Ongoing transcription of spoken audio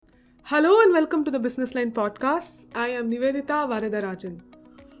Hello and welcome to the Business Line Podcasts. I am Nivedita Varadarajan.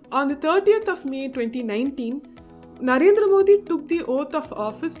 On the 30th of May 2019, Narendra Modi took the oath of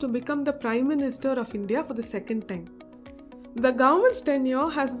office to become the Prime Minister of India for the second time. The government's tenure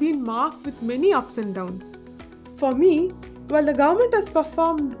has been marked with many ups and downs. For me, while the government has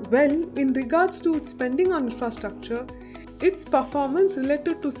performed well in regards to its spending on infrastructure, its performance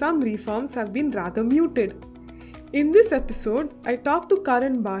related to some reforms have been rather muted. In this episode, I talk to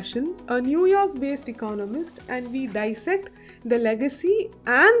Karan Bashan, a New York-based economist, and we dissect the legacy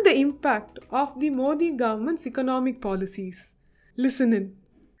and the impact of the Modi government's economic policies. Listen in.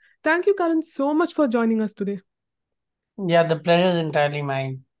 Thank you, Karan, so much for joining us today. Yeah, the pleasure is entirely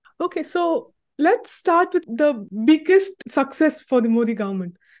mine. Okay, so let's start with the biggest success for the Modi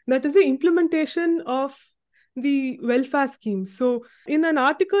government. That is the implementation of the welfare schemes. So, in an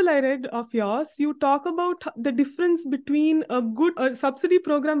article I read of yours, you talk about the difference between a subsidy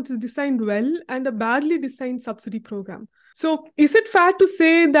program which is designed well and a badly designed subsidy program. So, is it fair to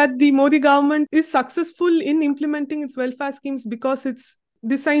say that the Modi government is successful in implementing its welfare schemes because it's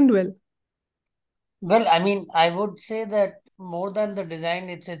designed well? Well, I would say that more than the design,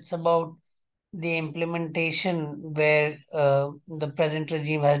 it's about the implementation where the present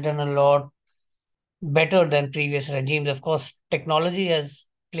regime has done a lot better than previous regimes. Of course, technology has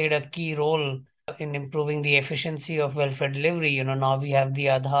played a key role in improving the efficiency of welfare delivery. Now we have the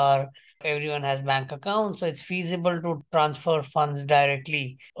Aadhaar, everyone has bank accounts, so it's feasible to transfer funds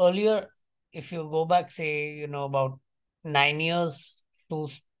directly. Earlier, if you go back, say, about 9 years to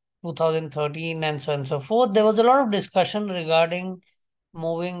 2013 and so on and so forth, there was a lot of discussion regarding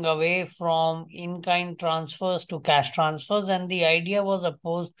moving away from in-kind transfers to cash transfers, and the idea was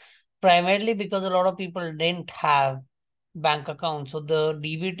opposed primarily because a lot of people didn't have bank accounts. So the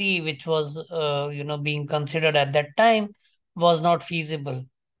DBT, which was being considered at that time, was not feasible.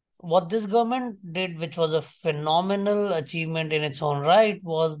 What this government did, which was a phenomenal achievement in its own right,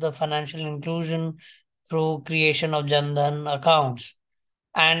 was the financial inclusion through creation of Jan Dhan accounts.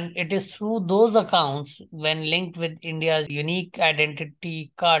 And it is through those accounts, when linked with India's unique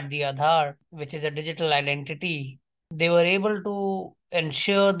identity card, the Aadhaar, which is a digital identity, they were able to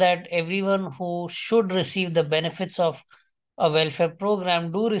ensure that everyone who should receive the benefits of a welfare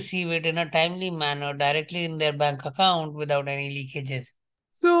program do receive it in a timely manner directly in their bank account without any leakages.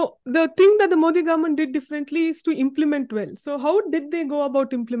 So the thing that the Modi government did differently is to implement well. So how did they go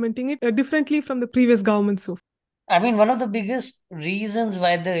about implementing it differently from the previous government? So One of the biggest reasons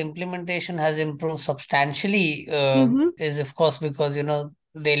why the implementation has improved substantially mm-hmm. is, of course, because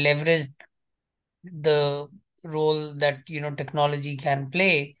they leveraged the role that technology can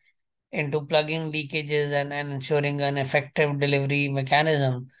play into plugging leakages and ensuring an effective delivery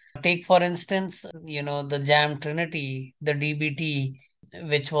mechanism. Take for instance, the Jam Trinity, the DBT,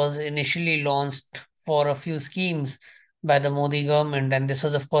 which was initially launched for a few schemes by the Modi government, and this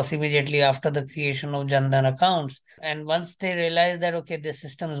was of course immediately after the creation of Jandan accounts. And once they realized that okay, this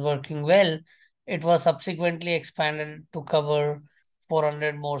system is working well, it was subsequently expanded to cover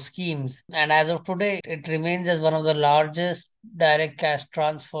 400 more schemes. And as of today, it remains as one of the largest direct cash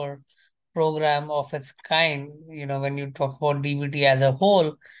transfer program of its kind, when you talk about DBT as a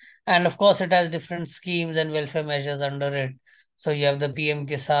whole. And of course, it has different schemes and welfare measures under it. So you have the PM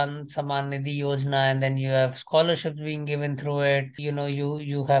Kisan Saman Nidhi Yojana, and then you have scholarships being given through it.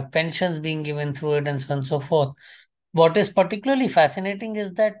 You have pensions being given through it, and so on and so forth. What is particularly fascinating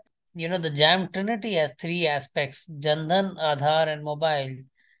is that the Jam Trinity has three aspects: Jandhan, Aadhaar, and mobile.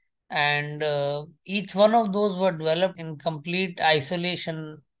 And each one of those were developed in complete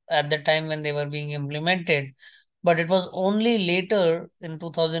isolation at the time when they were being implemented. But it was only later in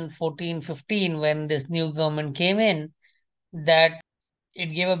 2014-15 when this new government came in that it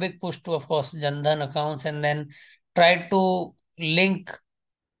gave a big push to, of course, Jandhan accounts, and then tried to link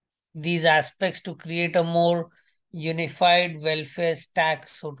these aspects to create a more unified welfare stack,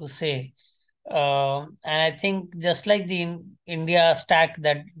 so to say. And I think just like the India stack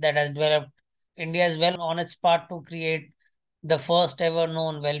that has developed, India is well on its part to create the first ever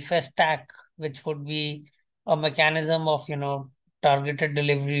known welfare stack, which would be a mechanism of targeted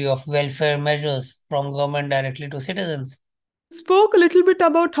delivery of welfare measures from government directly to citizens. Spoke a little bit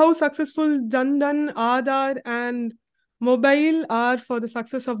about how successful Jandan, Aadhaar, and Mobile are for the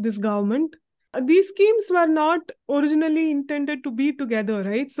success of this government. These schemes were not originally intended to be together,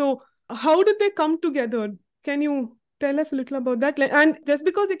 right? So how did they come together? Can you tell us a little about that? And just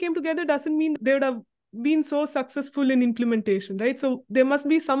because they came together doesn't mean they would have been so successful in implementation, right? So there must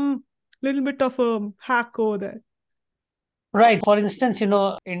be some little bit of a hack over there. Right. For instance,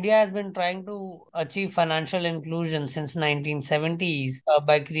 India has been trying to achieve financial inclusion since 1970s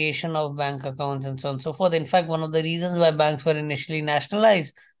by creation of bank accounts and so on and so forth. In fact, one of the reasons why banks were initially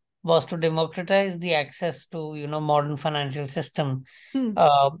nationalized was to democratize the access to, modern financial system. Hmm.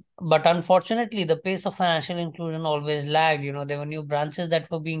 Uh, but unfortunately, the pace of financial inclusion always lagged. There were new branches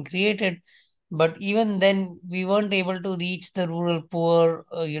that were being created, but even then, we weren't able to reach the rural poor,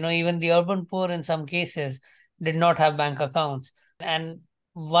 even the urban poor in some cases did not have bank accounts. And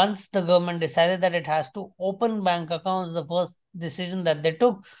once the government decided that it has to open bank accounts, the first decision that they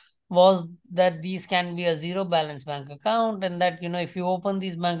took was that these can be a zero balance bank account, and that, if you open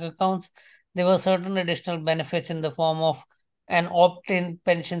these bank accounts, there were certain additional benefits in the form of an opt-in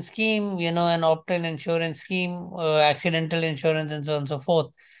pension scheme, an opt-in insurance scheme, accidental insurance, and so on and so forth.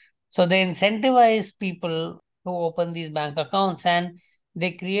 So they incentivize people to open these bank accounts, and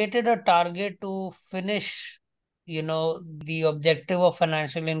they created a target to finish, the objective of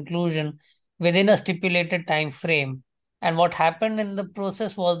financial inclusion within a stipulated time frame. And what happened in the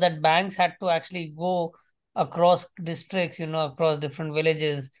process was that banks had to actually go across districts, across different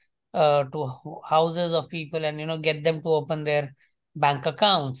villages, to houses of people, and get them to open their bank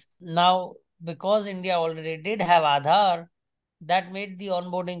accounts. Now, because India already did have Aadhaar, that made the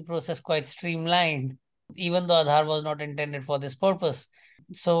onboarding process quite streamlined, even though Aadhaar was not intended for this purpose.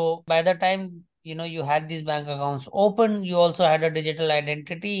 So by the time you had these bank accounts open, you also had a digital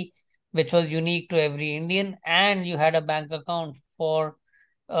identity which was unique to every Indian, and you had a bank account for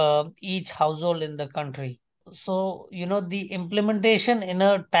each household in the country. So the implementation in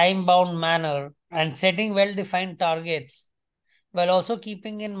a time bound manner and setting well defined targets, while also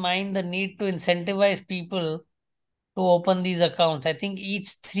keeping in mind the need to incentivize people to open these accounts. I think each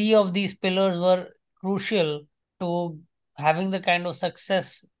three of these pillars were crucial to having the kind of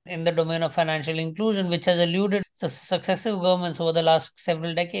success in the domain of financial inclusion, which has eluded successive governments over the last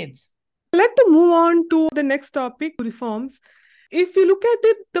several decades. I'd like to move on to the next topic, reforms. If you look at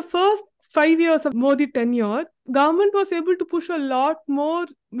it, the first 5 years of Modi tenure, government was able to push a lot more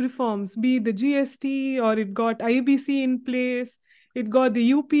reforms, be it the GST or it got IBC in place, it got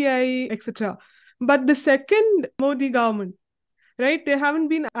the UPI, etc. But the second Modi government, right, they haven't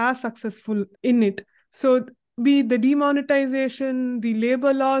been as successful in it. So be it the demonetization, the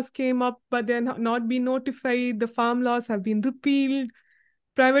labor laws came up, but they're not been notified, the farm laws have been repealed,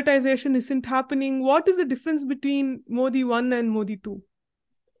 privatization isn't happening. What is the difference between Modi 1 and Modi 2?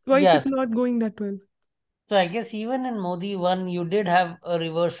 Why is it Yes. not going that well? So I guess even in Modi 1, you did have a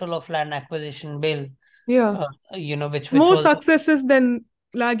reversal of land acquisition bill, Yeah. which More was, successes than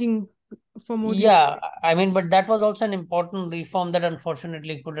lagging for Modi. yeah, I mean, but that was also an important reform that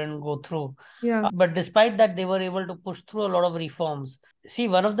unfortunately couldn't go through. Yeah. But despite that, they were able to push through a lot of reforms. See,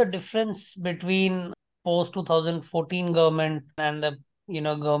 one of the difference between post 2014 government and the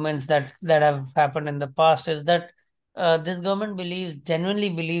governments that have happened in the past is that this government genuinely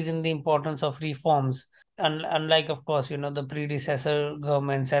believes in the importance of reforms. Unlike, of course, the predecessor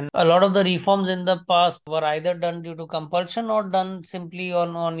governments, and a lot of the reforms in the past were either done due to compulsion or done simply on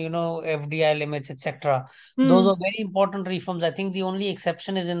FDI limits, etc. Those Hmm. are very important reforms. I think the only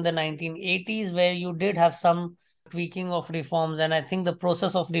exception is in the 1980s, where you did have some tweaking of reforms, and I think the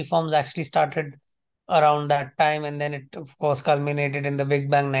process of reforms actually started around that time, and then it, of course, culminated in the Big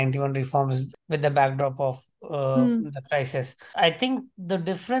Bang 91 reforms with the backdrop of Hmm. the crisis. I think the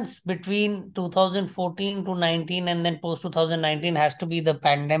difference between 2014 to 19 and then post 2019 has to be the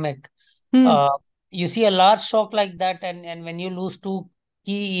pandemic. Hmm. Uh, you see a large shock like that, and when you lose two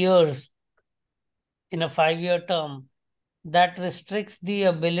key years in a 5 year term, that restricts the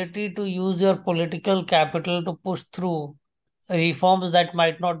ability to use your political capital to push through reforms that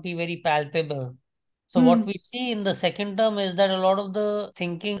might not be very palpable. So what Hmm. we see in the second term is that a lot of the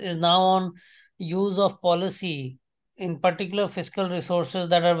thinking is now on use of policy, in particular fiscal resources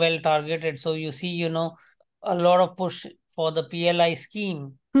that are well targeted. So you see, a lot of push for the PLI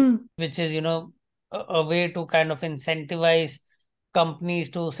scheme, Hmm. which is, a way to kind of incentivize companies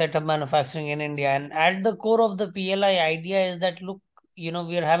to set up manufacturing in India. And at the core of the PLI idea is that, look, we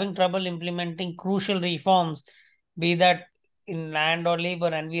are having trouble implementing crucial reforms, be that in land or labor,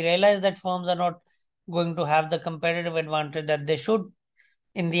 and we realize that firms are not going to have the competitive advantage that they should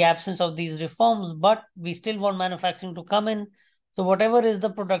in the absence of these reforms, but we still want manufacturing to come in. So, whatever is the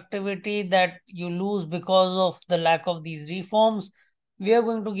productivity that you lose because of the lack of these reforms, we are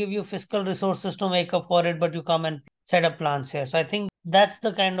going to give you fiscal resources to make up for it, but you come and set up plants here. So, I think that's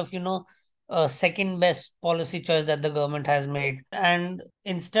the kind of, second best policy choice that the government has made. And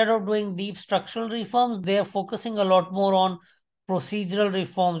instead of doing deep structural reforms, they are focusing a lot more on procedural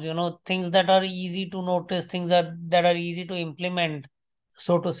reforms, things that are easy to notice, that are easy to implement,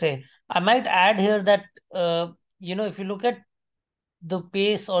 so to say. I might add here that, if you look at the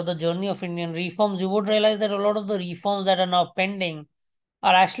pace or the journey of Indian reforms, you would realize that a lot of the reforms that are now pending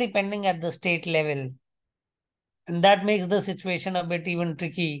are actually pending at the state level. And that makes the situation a bit even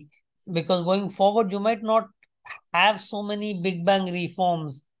tricky, because going forward, you might not have so many big bang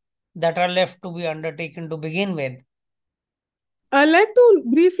reforms that are left to be undertaken to begin with. I'd like to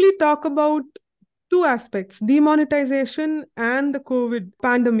briefly talk about two aspects, demonetization and the COVID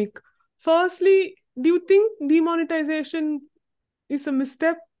pandemic. Firstly, do you think demonetization is a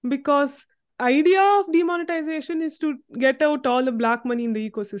misstep? Because idea of demonetization is to get out all the black money in the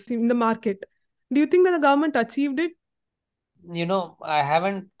ecosystem, in the market. Do you think that the government achieved it? I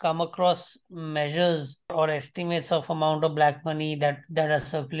haven't come across measures or estimates of amount of black money that are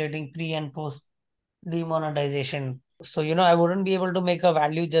circulating pre and post demonetization. So, I wouldn't be able to make a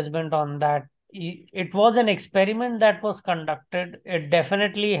value judgment on that. It was an experiment that was conducted. It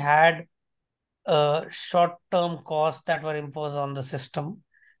definitely had short-term costs that were imposed on the system.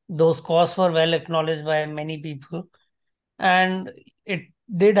 Those costs were well acknowledged by many people, and it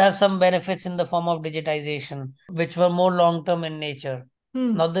did have some benefits in the form of digitization, which were more long-term in nature.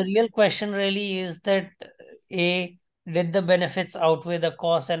 Hmm. Now, the real question really is that, A, did the benefits outweigh the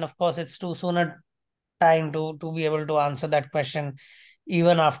cost? And of course, it's too soon a time to be able to answer that question,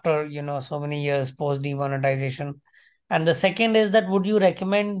 even after, so many years post demonetization. And the second is that, would you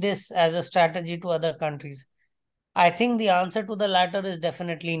recommend this as a strategy to other countries? I think the answer to the latter is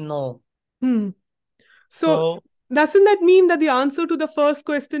definitely no. Hmm. So, So, doesn't that mean that the answer to the first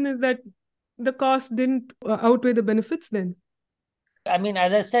question is that the cost didn't outweigh the benefits then? I mean,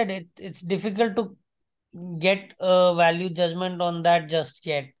 as I said, it's difficult to get a value judgment on that just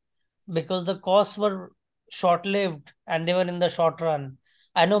yet, because the costs were short lived and they were in the short run.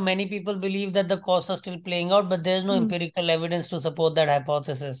 I know many people believe that the costs are still playing out, but there's no Hmm. empirical evidence to support that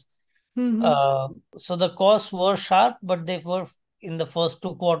hypothesis. Hmm. Uh, so the costs were sharp, but they were in the first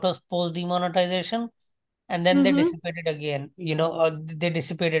 2 quarters post demonetization, and then they Hmm. dissipated again. They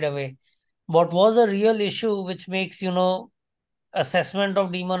dissipated away. What was a real issue, which makes assessment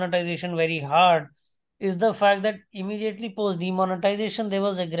of demonetization very hard, is the fact that immediately post demonetization there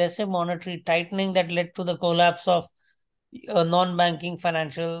was aggressive monetary tightening that led to the collapse of non-banking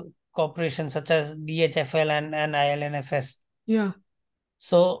financial corporations such as DHFL and ILNFS. Yeah.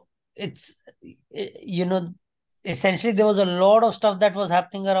 So it's, you know, essentially there was a lot of stuff that was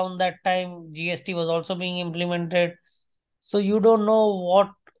happening around that time. GST was also being implemented. So you don't know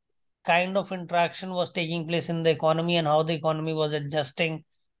what kind of interaction was taking place in the economy and how the economy was adjusting,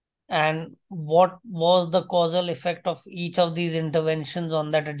 and what was the causal effect of each of these interventions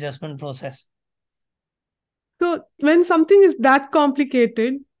on that adjustment process. So, when something is that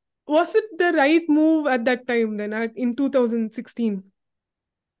complicated, was it the right move at that time then, in 2016?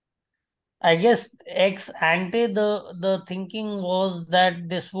 I guess ex ante, the thinking was that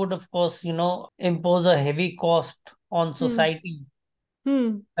this would, of course, impose a heavy cost on Hmm. society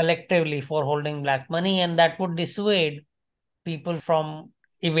Hmm. collectively for holding black money, and that would dissuade people from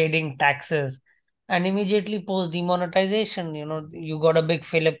evading taxes. And immediately post demonetization, you got a big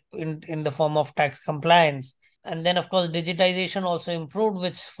fillip in the form of tax compliance. And then, of course, digitization also improved,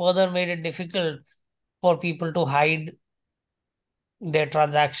 which further made it difficult for people to hide their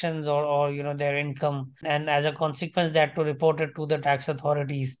transactions or their income. And as a consequence, they had to report it to the tax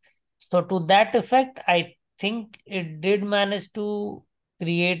authorities. So to that effect, I think it did manage to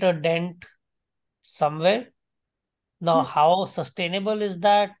create a dent somewhere. Now, Hmm. how sustainable is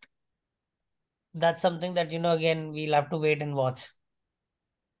that? That's something that, again, we'll have to wait and watch.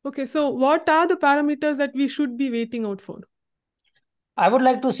 Okay, so what are the parameters that we should be waiting out for? I would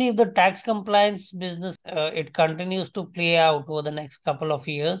like to see if the tax compliance business it continues to play out over the next couple of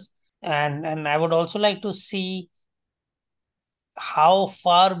years, and I would also like to see how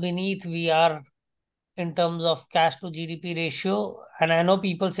far beneath we are in terms of cash to GDP ratio. And I know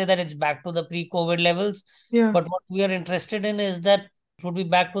people say that it's back to the pre-COVID levels, Yeah. but what we are interested in is that it would be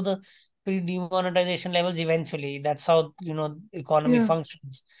back to the pre-demonetization levels eventually. That's how, economy Yeah.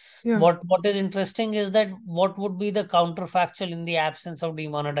 functions. Yeah. What is interesting is that what would be the counterfactual in the absence of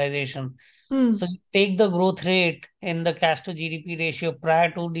demonetization. Hmm. So you take the growth rate in the cash to GDP ratio prior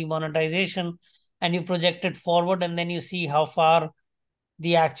to demonetization and you project it forward, and then you see how far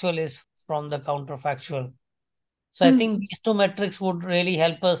the actual is from the counterfactual. So I Hmm. think these two metrics would really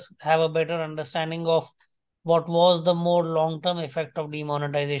help us have a better understanding of what was the more long-term effect of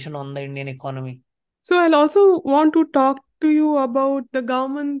demonetization on the Indian economy. So I'll also want to talk to you about the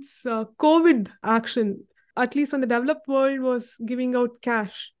government's COVID action. at least when the developed world was giving out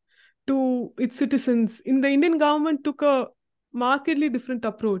cash to its citizens, in the Indian government took a markedly different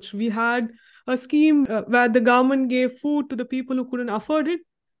approach. We had a scheme where the government gave food to the people who couldn't afford it,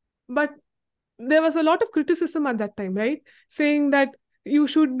 but there was a lot of criticism at that time, right? Saying that you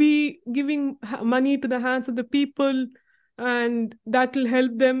should be giving money to the hands of the people and that will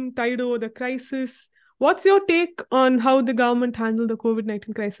help them tide over the crisis. What's your take on how the government handled the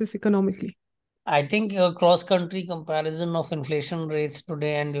COVID-19 crisis economically? I think a cross-country comparison of inflation rates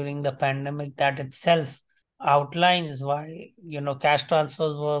today and during the pandemic, that itself outlines why, cash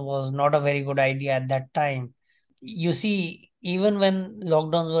transfers was not a very good idea at that time. You see, even when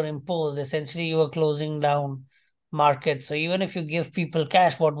lockdowns were imposed, essentially you were closing down markets. So even if you give people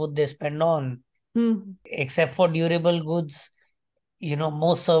cash, what would they spend on? Hmm. Except for durable goods,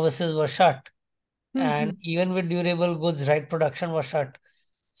 most services were shut. And Hmm. even with durable goods, right, production was shut.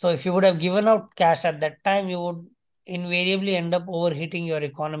 So if you would have given out cash at that time, you would invariably end up overheating your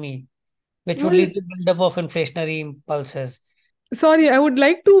economy, which would Well, lead to buildup of inflationary impulses. sorry, I would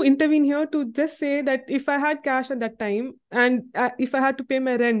like to intervene here to just say that if I had cash at that time and if I had to pay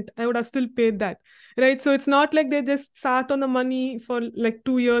my rent, I would have still paid that, right? So it's not like they just sat on the money for like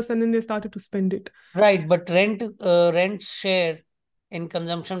 2 years and then they started to spend it. Right, but rent share in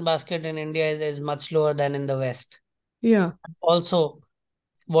consumption basket in India is much lower than in the West. Yeah. Also,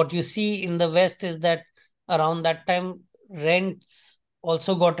 what you see in the West is that around that time, rents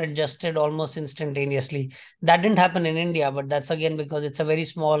also got adjusted almost instantaneously. That didn't happen in India, but that's again because it's a very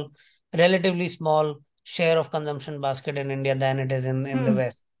small, relatively small share of consumption basket in India than it is in the Hmm.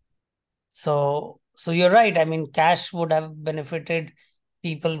 West. So you're right. I mean, cash would have benefited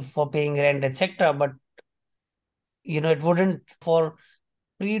people for paying rent, etc. But it wouldn't for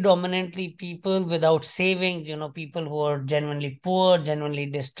predominantly people without savings, people who are genuinely poor, genuinely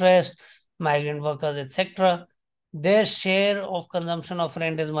distressed, migrant workers, etc. Their share of consumption of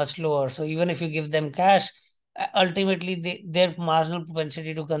rent is much lower. So even if you give them cash, ultimately their marginal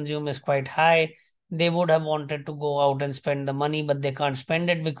propensity to consume is quite high. They would have wanted to go out and spend the money, but they can't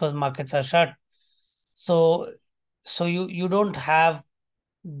spend it because markets are shut. So so you don't have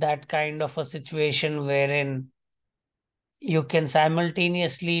that kind of a situation wherein you can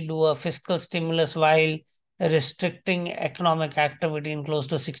simultaneously do a fiscal stimulus while restricting economic activity in close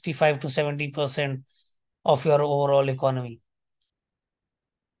to 65 to 70% of your overall economy.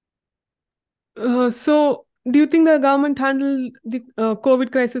 So do you think the government handled the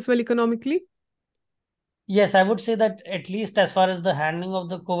COVID crisis well economically? Yes, I would say that at least as far as the handling of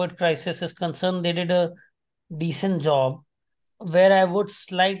the COVID crisis is concerned, they did a decent job. Where I would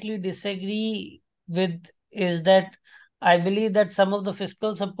slightly disagree with is that I believe that some of the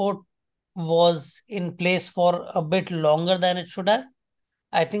fiscal support was in place for a bit longer than it should have.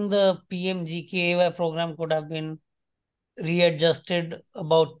 I think the PMGKY program could have been readjusted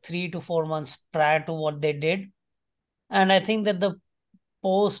about 3 to 4 months prior to what they did. And I think that the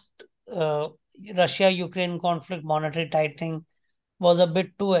post uh, Russia Ukraine conflict monetary tightening was a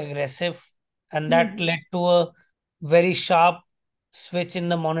bit too aggressive. And that Mhm. led to a very sharp switch in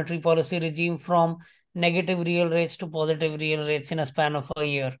the monetary policy regime from negative real rates to positive real rates in a span of a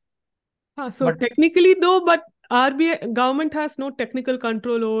year. So But technically though, but RBI government has no technical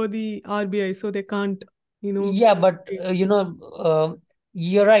control over the RBI, so they can't, you know. yeah, but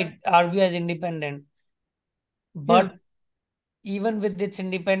you're right. RBI is independent. Yeah. But even with its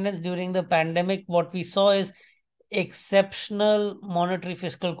independence during the pandemic, what we saw is exceptional monetary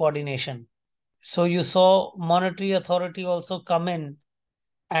fiscal coordination. So you saw monetary authority also come in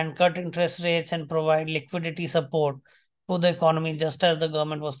and cut interest rates and provide liquidity support to the economy just as the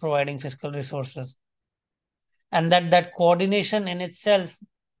government was providing fiscal resources. And that coordination in itself,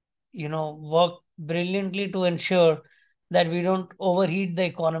 worked brilliantly to ensure that we don't overheat the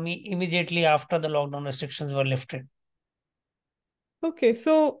economy immediately after the lockdown restrictions were lifted. Okay,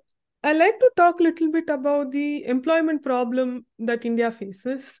 so I'd like to talk a little bit about the employment problem that India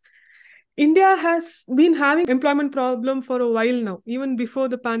faces. India has been having employment problem for a while now, even before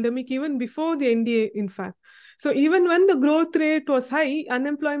the pandemic, even before the NDA, in fact. So even when the growth rate was high,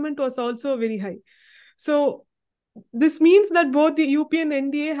 unemployment was also very high. So this means that both the UP and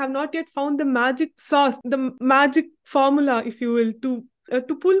NDA have not yet found the magic sauce, the magic formula, if you will,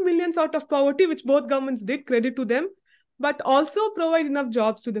 to pull millions out of poverty, which both governments did, credit to them, but also provide enough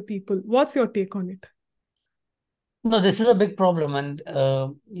jobs to the people. What's your take on it? No, this is a big problem, and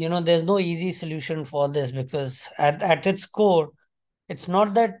there's no easy solution for this because at its core, it's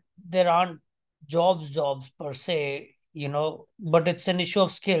not that there aren't jobs per se, but it's an issue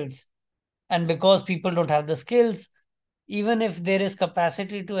of skills. And because people don't have the skills, even if there is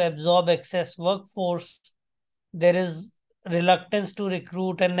capacity to absorb excess workforce, there is reluctance to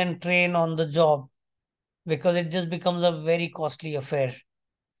recruit and then train on the job because it just becomes a very costly affair.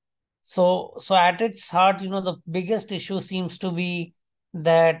 So at its heart, the biggest issue seems to be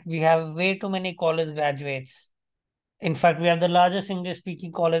that we have way too many college graduates. In fact, we have the largest English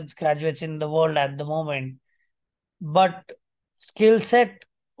speaking college graduates in the world at the moment. But skill set,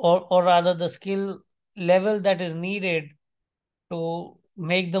 or rather the skill level that is needed to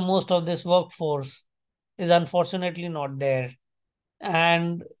make the most of this workforce is unfortunately not there.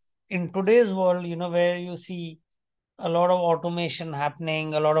 And in today's world, where you see a lot of automation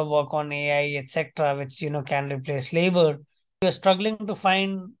happening, a lot of work on AI, etc., which can replace labor, you're struggling to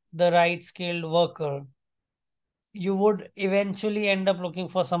find the right skilled worker. You would eventually end up looking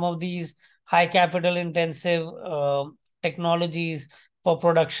for some of these high capital intensive technologies for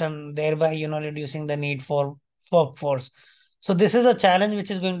production, thereby reducing the need for workforce. So this is a challenge which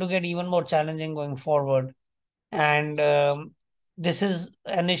is going to get even more challenging going forward. And this is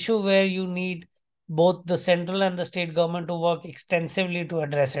an issue where you need both the central and the state government to work extensively to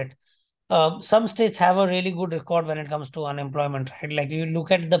address it. Some states have a really good record when it comes to unemployment, right? Like you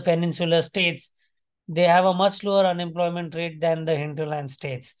look at the peninsular states, they have a much lower unemployment rate than the hinterland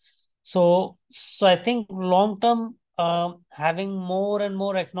states. So I think long term, having more and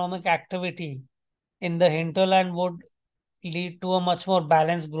more economic activity in the hinterland would lead to a much more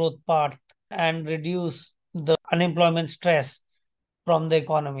balanced growth path and reduce the unemployment stress from the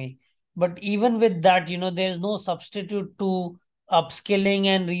economy. But even with that, there is no substitute to upskilling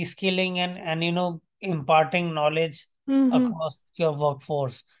and reskilling and imparting knowledge Mm-hmm. across your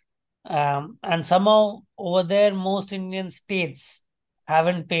workforce. And somehow over there, most Indian states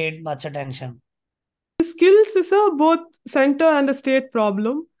haven't paid much attention. Skills is a both center and a state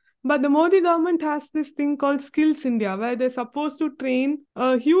problem. But the Modi government has this thing called Skills India, where they're supposed to train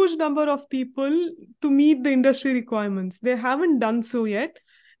a huge number of people to meet the industry requirements. They haven't done so yet.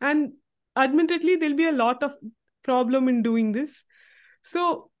 And admittedly, there'll be a lot of problem in doing this.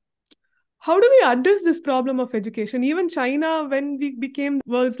 So how do we address this problem of education? Even China, when we became the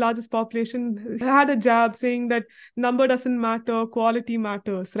world's largest population, had a jab saying that number doesn't matter, quality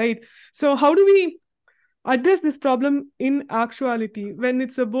matters, right? So how do we address this problem in actuality when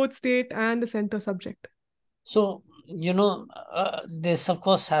it's a both state and a center subject? So, this of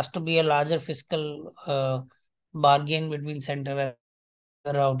course has to be a larger fiscal bargain between center and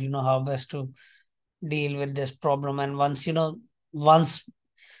figure out, how best to deal with this problem. And once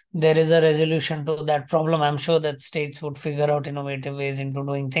there is a resolution to that problem, I'm sure that states would figure out innovative ways into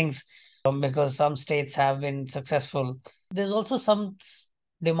doing things, because some states have been successful. There's also some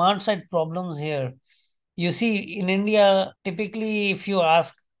demand side problems here. You see, in India, typically, if you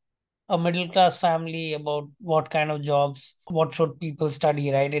ask a middle class family about what kind of jobs, what should people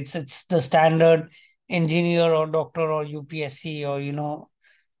study, right? It's the standard engineer or doctor or UPSC or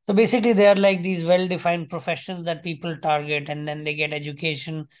so basically, they are like these well-defined professions that people target, and then they get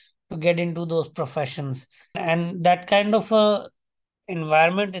education to get into those professions. And that kind of a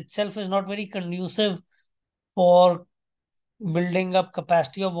environment itself is not very conducive for building up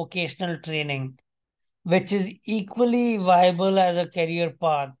capacity of vocational training, which is equally viable as a career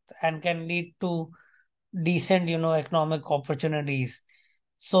path and can lead to decent, economic opportunities.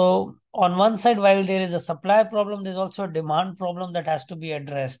 So on one side, while there is a supply problem, there's also a demand problem that has to be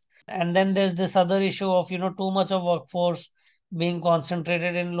addressed. And then there's this other issue of, too much of workforce being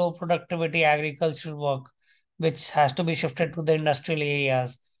concentrated in low productivity agricultural work, which has to be shifted to the industrial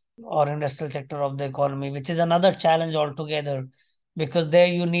areas or industrial sector of the economy, which is another challenge altogether because there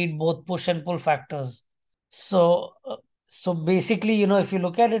you need both push and pull factors. So, so basically, if you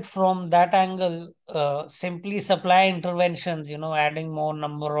look at it from that angle, simply supply interventions, adding more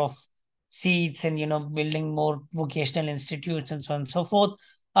number of seats and, building more vocational institutes and so on and so forth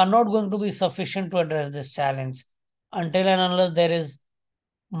are not going to be sufficient to address this challenge until and unless there is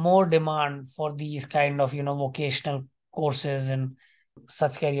more demand for these kind of, vocational courses and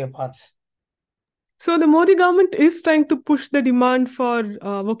such career paths. So the Modi government is trying to push the demand for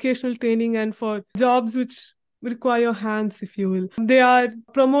vocational training and for jobs which require hands, if you will. They are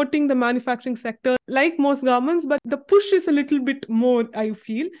promoting the manufacturing sector like most governments, but the push is a little bit more, I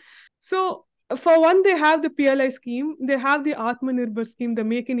feel. So for one, they have the PLI scheme, they have the Atmanirbhar scheme, the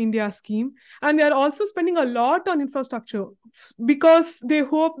Make in India scheme, and they are also spending a lot on infrastructure because they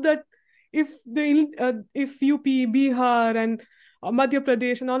hope that if UP, Bihar, and Madhya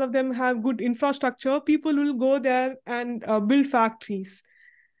Pradesh and all of them have good infrastructure, people will go there and build factories.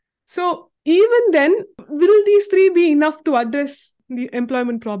 So even then, will these three be enough to address the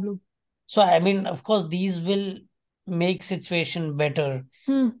employment problem? So, I mean, of course, these will make situation better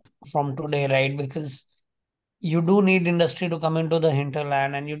Hmm. from today, right? Because you do need industry to come into the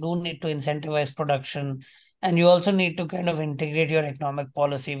hinterland, and you do need to incentivize production, and you also need to kind of integrate your economic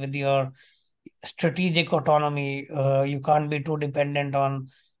policy with your strategic autonomy. You can't be too dependent on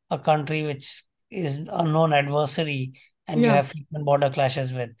a country which is a known adversary and you Yeah. have frequent border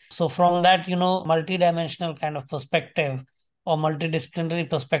clashes with. So from that, multidimensional kind of perspective or multidisciplinary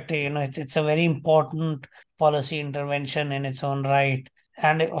perspective, it's a very important policy intervention in its own right.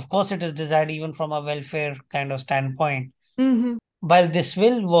 And of course, it is designed even from a welfare kind of standpoint. Mm-hmm. While this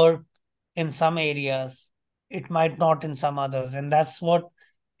will work in some areas, it might not in some others. And that's what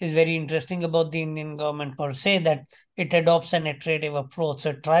is very interesting about the Indian government per se, that it adopts an iterative approach.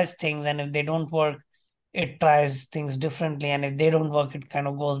 So it tries things, and if they don't work, it tries things differently. And if they don't work, it kind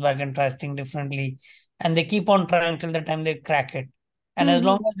of goes back and tries things differently. And they keep on trying till the time they crack it. And as Mm-hmm.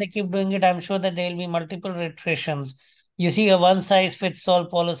 long as they keep doing it, I'm sure that there will be multiple iterations. You see, a one size fits all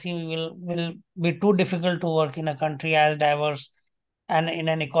policy will be too difficult to work in a country as diverse and in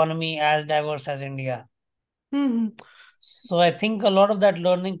an economy as diverse as India. Mm-hmm. So I think a lot of that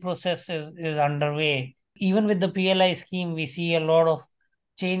learning process is underway. Even with the PLI scheme, we see a lot of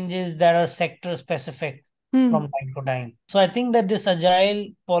changes that are sector specific Mm-hmm. from time to time. So I think that this agile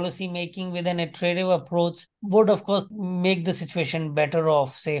policy making with an iterative approach would, of course, make the situation better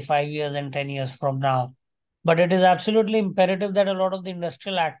off, say, 5 years and 10 years from now. But it is absolutely imperative that a lot of the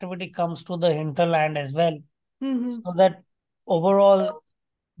industrial activity comes to the hinterland as well, Mm-hmm. so that overall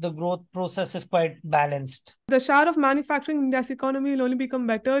the growth process is quite balanced. The share of manufacturing in India's economy will only become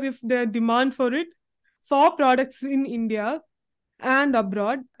better if the demand for it, for products in India and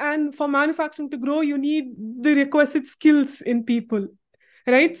abroad. And for manufacturing to grow, you need the requisite skills in people,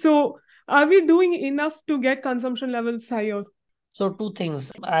 right? So, are we doing enough to get consumption levels higher? So two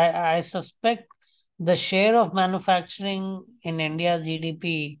things. I suspect the share of manufacturing in India's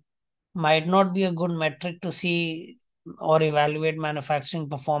GDP might not be a good metric to see or evaluate manufacturing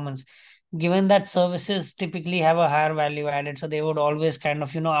performance, given that services typically have a higher value added. So they would always kind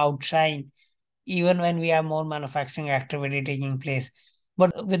of, outshine even when we have more manufacturing activity taking place.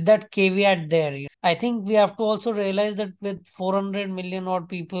 But with that caveat there, I think we have to also realize that with 400 million odd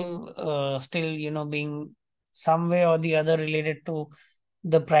people still, being some way or the other related to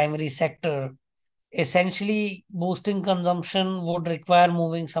the primary sector, essentially boosting consumption would require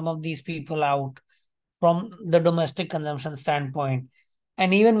moving some of these people out from the domestic consumption standpoint.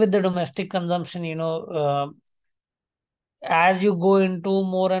 And even with the domestic consumption, as you go into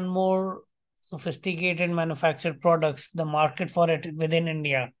more and more sophisticated manufactured products, the market for it within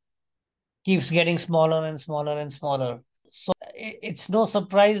India keeps getting smaller and smaller and smaller. So it's no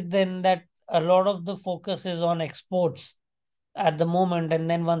surprise then that a lot of the focus is on exports at the moment. And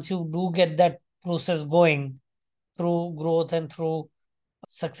then once you do get that process going through growth and through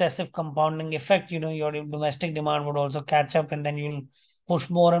successive compounding effect, your domestic demand would also catch up, and then you'll push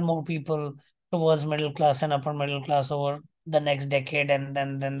more and more people towards middle class and upper middle class over the next decade, and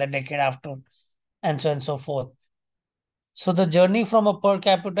then the decade after, and so on and so forth. So the journey from a per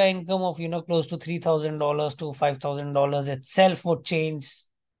capita income of close to $3,000 to $5,000 itself would change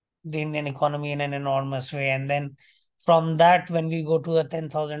the Indian economy in an enormous way. And then from that, when we go to a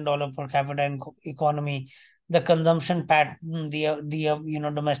 $10,000 per capita economy, the consumption pattern,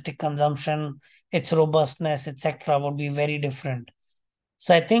 the domestic consumption, its robustness, etc., would be very different.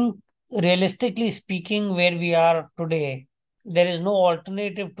 So I think, realistically speaking, where we are today, there is no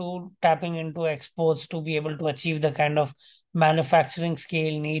alternative to tapping into exports to be able to achieve the kind of manufacturing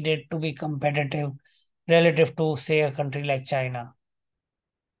scale needed to be competitive relative to, say, a country like China.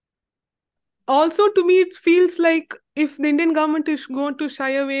 Also, to me, it feels like if the Indian government is going to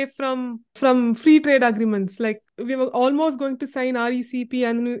shy away from free trade agreements, like we were almost going to sign RECP,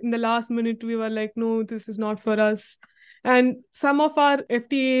 and in the last minute we were like, no, this is not for us. And some of our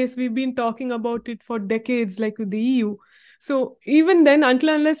FTAs, we've been talking about it for decades, like with the EU. So even then, until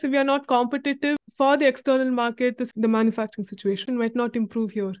unless we are not competitive for the external market, the manufacturing situation might not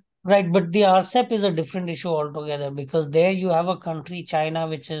improve here. Right, but the RCEP is a different issue altogether, because there you have a country, China,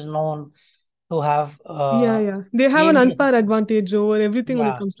 which is known to have Yeah, yeah. They have an gained unfair advantage over everything when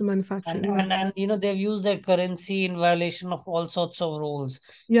it yeah. comes to And, manufacturing. Yeah. and and they've used their currency in violation of all sorts of rules.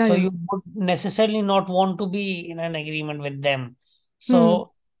 Yeah, So yeah. you would necessarily not want to be in an agreement with them. Hmm.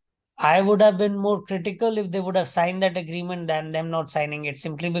 So I would have been more critical if they would have signed that agreement than them not signing it,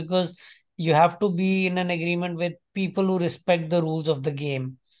 simply because you have to be in an agreement with people who respect the rules of the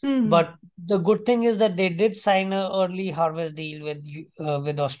game. Hmm. But the good thing is that they did sign an early harvest deal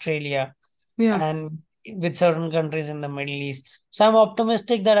with Australia Yeah. and with certain countries in the Middle East. So I'm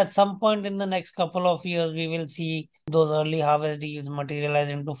optimistic that at some point in the next couple of years, we will see those early harvest deals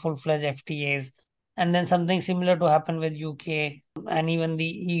materialize into full-fledged FTAs. and then something similar to happen with UK and even the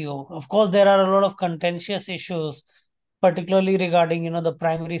EU. Of course, there are a lot of contentious issues, particularly regarding the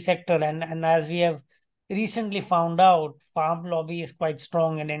primary sector, and as we have recently found out, farm lobby is quite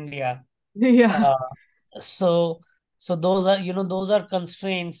strong in India. Yeah. Uh, so so those are those are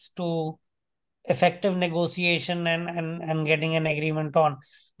constraints to effective negotiation and getting an agreement on.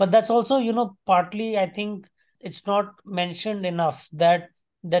 But that's also partly, I think it's not mentioned enough that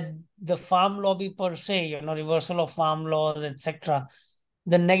the farm lobby per se, reversal of farm laws, etc.,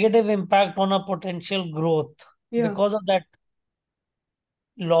 the negative impact on a potential growth Yeah. because of that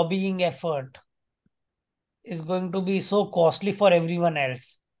lobbying effort is going to be so costly for everyone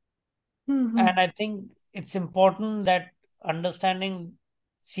else. Hmm. And I think it's important that understanding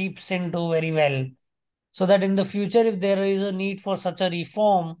seeps into very well, so that in the future, if there is a need for such a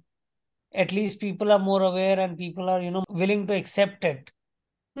reform, at least people are more aware and people are willing to accept it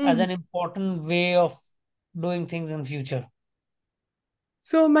as Hmm. an important way of doing things in future.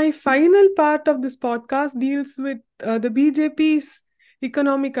 So, my final part of this podcast deals with the BJP's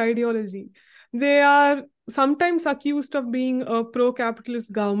economic ideology. They are sometimes accused of being a pro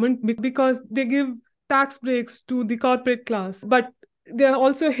capitalist government because they give tax breaks to the corporate class, but they are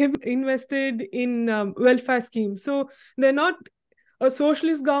also heavily invested in welfare schemes. So, they're not a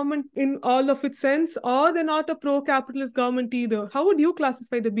socialist government in all of its sense, or they're not a pro capitalist government either. How would you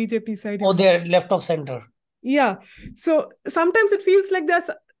classify the BJP's Oh, ideology? they're left of center. Yeah. So sometimes it feels like that's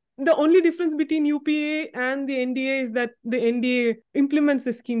the only difference between UPA and the NDA is that the NDA implements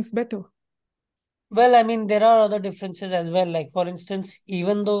the schemes better. Well, I mean, there are other differences as well. Like, for instance,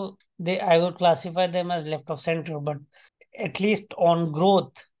 even though I would classify them as left of center, but at least on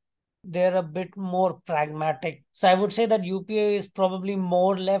growth, they're a bit more pragmatic. So I would say that UPA is probably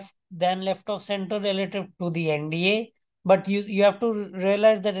more left than left of center relative to the NDA. But you have to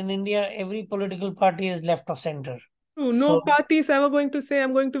realize that in India, every political party is left of center. True. No So party is ever going to say,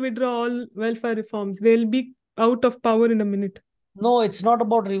 I'm going to withdraw all welfare reforms. They'll be out of power in a minute. no, it's not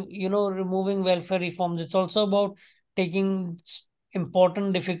about removing welfare reforms. It's also about taking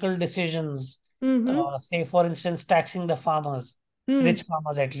important, difficult decisions. Mm-hmm. Say, for instance, taxing the farmers, Hmm. rich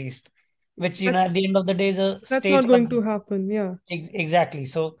farmers at least, which at That's the end of the day is a that's state not going subject. to happen. Yeah. Exactly.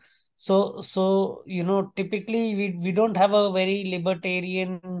 So typically we don't have a very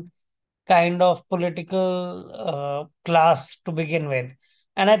libertarian kind of political class to begin with,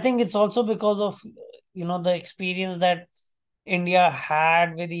 and I think it's also because of the experience that India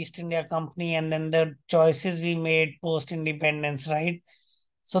had with East India Company, and then the choices we made post independence, right?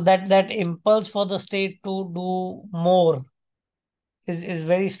 So that impulse for the state to do more is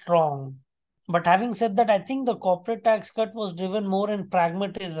very strong. But having said that, I think the corporate tax cut was driven more in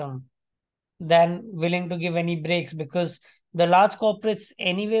pragmatism than willing to give any breaks, because the large corporates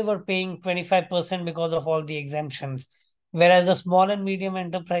anyway were paying 25% because of all the exemptions, whereas the small and medium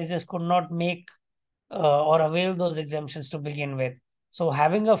enterprises could not make or avail those exemptions to begin with. So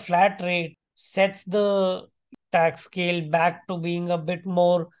having a flat rate sets the tax scale back to being a bit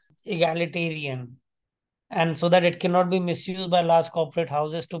more egalitarian, and so that it cannot be misused by large corporate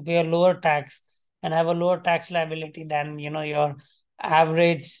houses to pay a lower tax and have a lower tax liability than your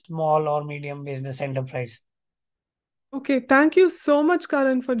average small or medium business enterprise. Okay. Thank you so much,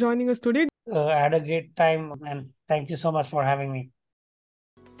 Karan, for joining us today. I had a great time, and thank you so much for having me.